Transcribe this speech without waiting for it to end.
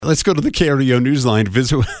Let's go to the KRDO Newsline,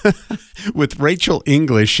 visit with Rachel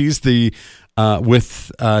English. She's the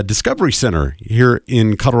with Discovery Center here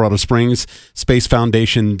in Colorado Springs, Space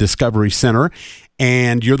Foundation Discovery Center,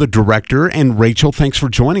 and you're the director. And Rachel, thanks for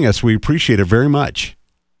joining us. We appreciate it very much.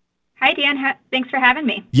 Hi, Dan. Thanks for having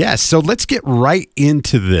me. Yes, so let's get right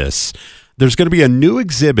into this. There's going to be a new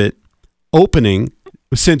exhibit opening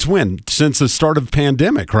since when? Since the start of the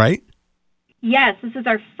pandemic, right? Yes, this is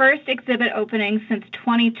our first exhibit opening since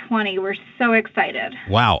 2020. We're so excited.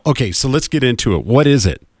 Wow. Okay, so let's get into it. What is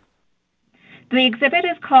it? The exhibit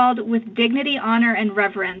is called With Dignity, Honor, and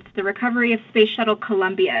Reverence, The Recovery of Space Shuttle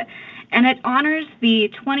Columbia, and it honors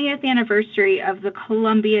the 20th anniversary of the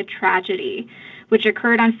Columbia tragedy, which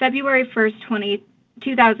occurred on February 1st,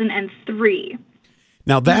 2003.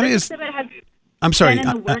 Now that is... I'm sorry.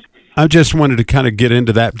 I just wanted to kind of get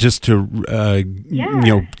into that just to,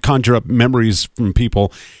 conjure up memories from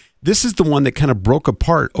people. This is the one that kind of broke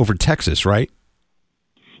apart over Texas, right?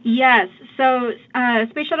 Yes. So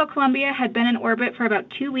Space Shuttle Columbia had been in orbit for about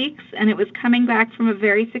 2 weeks, and it was coming back from a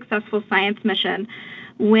very successful science mission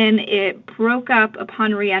when it broke up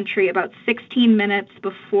upon reentry about 16 minutes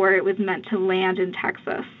before it was meant to land in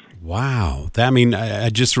Texas. Wow.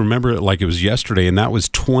 I just remember it like it was yesterday, and that was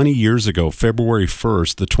 20 years ago, February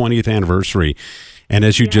 1st, the 20th anniversary. And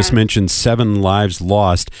as you just mentioned, 7 lives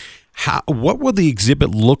lost. What will the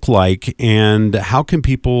exhibit look like, and how can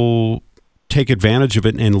people take advantage of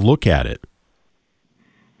it and look at it?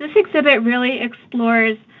 This exhibit really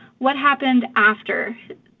explores what happened after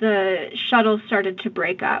the shuttle started to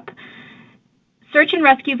break up. Search and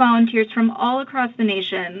rescue volunteers from all across the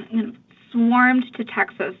nation swarmed to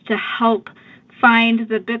Texas to help find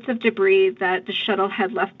the bits of debris that the shuttle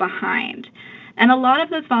had left behind. And a lot of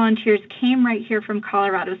those volunteers came right here from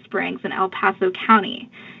Colorado Springs and El Paso County.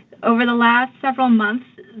 Over the last several months,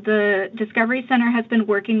 the Discovery Center has been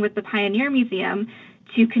working with the Pioneer Museum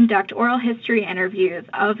to conduct oral history interviews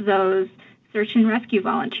of those search and rescue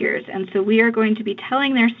volunteers. And so we are going to be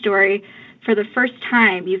telling their story for the first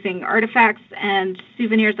time using artifacts and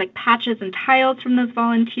souvenirs like patches and tiles from those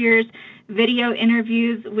volunteers, video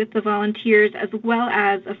interviews with the volunteers, as well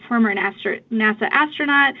as a former NASA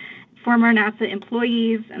astronaut, former NASA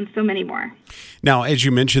employees, and so many more. Now, as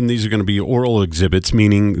you mentioned, these are going to be oral exhibits,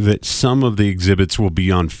 meaning that some of the exhibits will be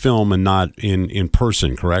on film and not in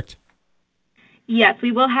person, correct? Yes,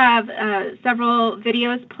 we will have several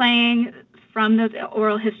videos playing from those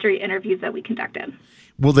oral history interviews that we conducted.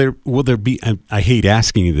 Will there be? I hate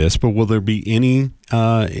asking you this, but will there be any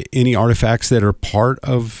artifacts that are part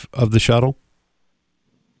of the shuttle?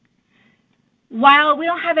 While we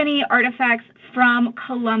don't have any artifacts from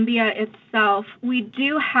Columbia itself, we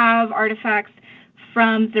do have artifacts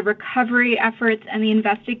from the recovery efforts and the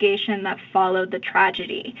investigation that followed the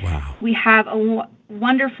tragedy. Wow. We have a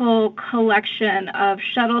wonderful collection of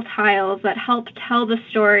shuttle tiles that help tell the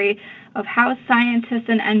story of how scientists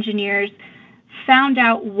and engineers found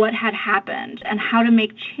out what had happened and how to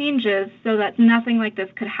make changes so that nothing like this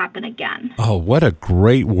could happen again. Oh, what a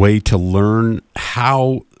great way to learn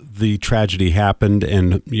how the tragedy happened.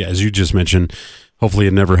 And as you just mentioned, hopefully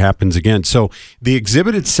it never happens again. So the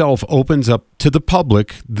exhibit itself opens up to the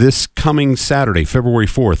public this coming Saturday, February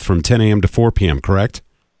 4th, from 10 a.m. to 4 p.m., correct?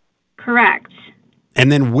 Correct. And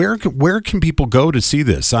then where can people go to see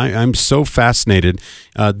this? I'm so fascinated,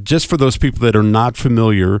 just for those people that are not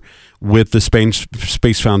familiar with the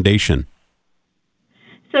Space Foundation.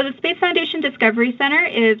 So the Space Foundation Discovery Center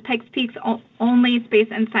is Pikes Peak's only space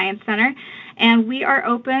and science center, and we are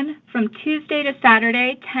open from Tuesday to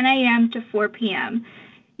Saturday, 10 a.m. to 4 p.m.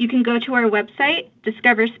 You can go to our website,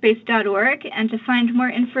 discoverspace.org, and to find more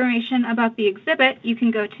information about the exhibit, you can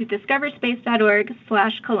go to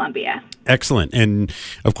discoverspace.org/Columbia. Excellent. And,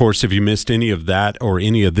 of course, if you missed any of that or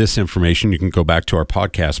any of this information, you can go back to our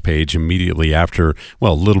podcast page immediately after,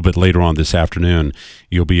 well, a little bit later on this afternoon,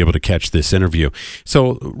 you'll be able to catch this interview.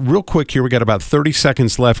 So, real quick here, we got about 30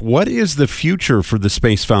 seconds left. What is the future for the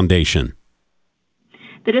Space Foundation?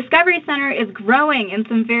 The Discovery Center is growing in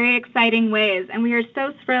some very exciting ways, and we are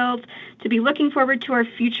so thrilled to be looking forward to our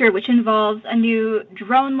future, which involves a new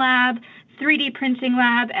drone lab, 3D printing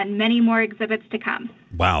lab, and many more exhibits to come.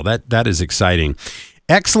 Wow, that is exciting.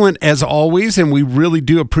 Excellent as always, and we really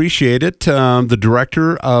do appreciate it. The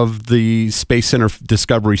director of the Space Center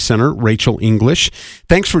Discovery Center, Rachel English.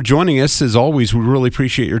 Thanks for joining us. As always, we really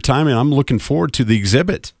appreciate your time, and I'm looking forward to the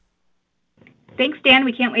exhibit. Thanks, Dan.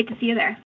 We can't wait to see you there.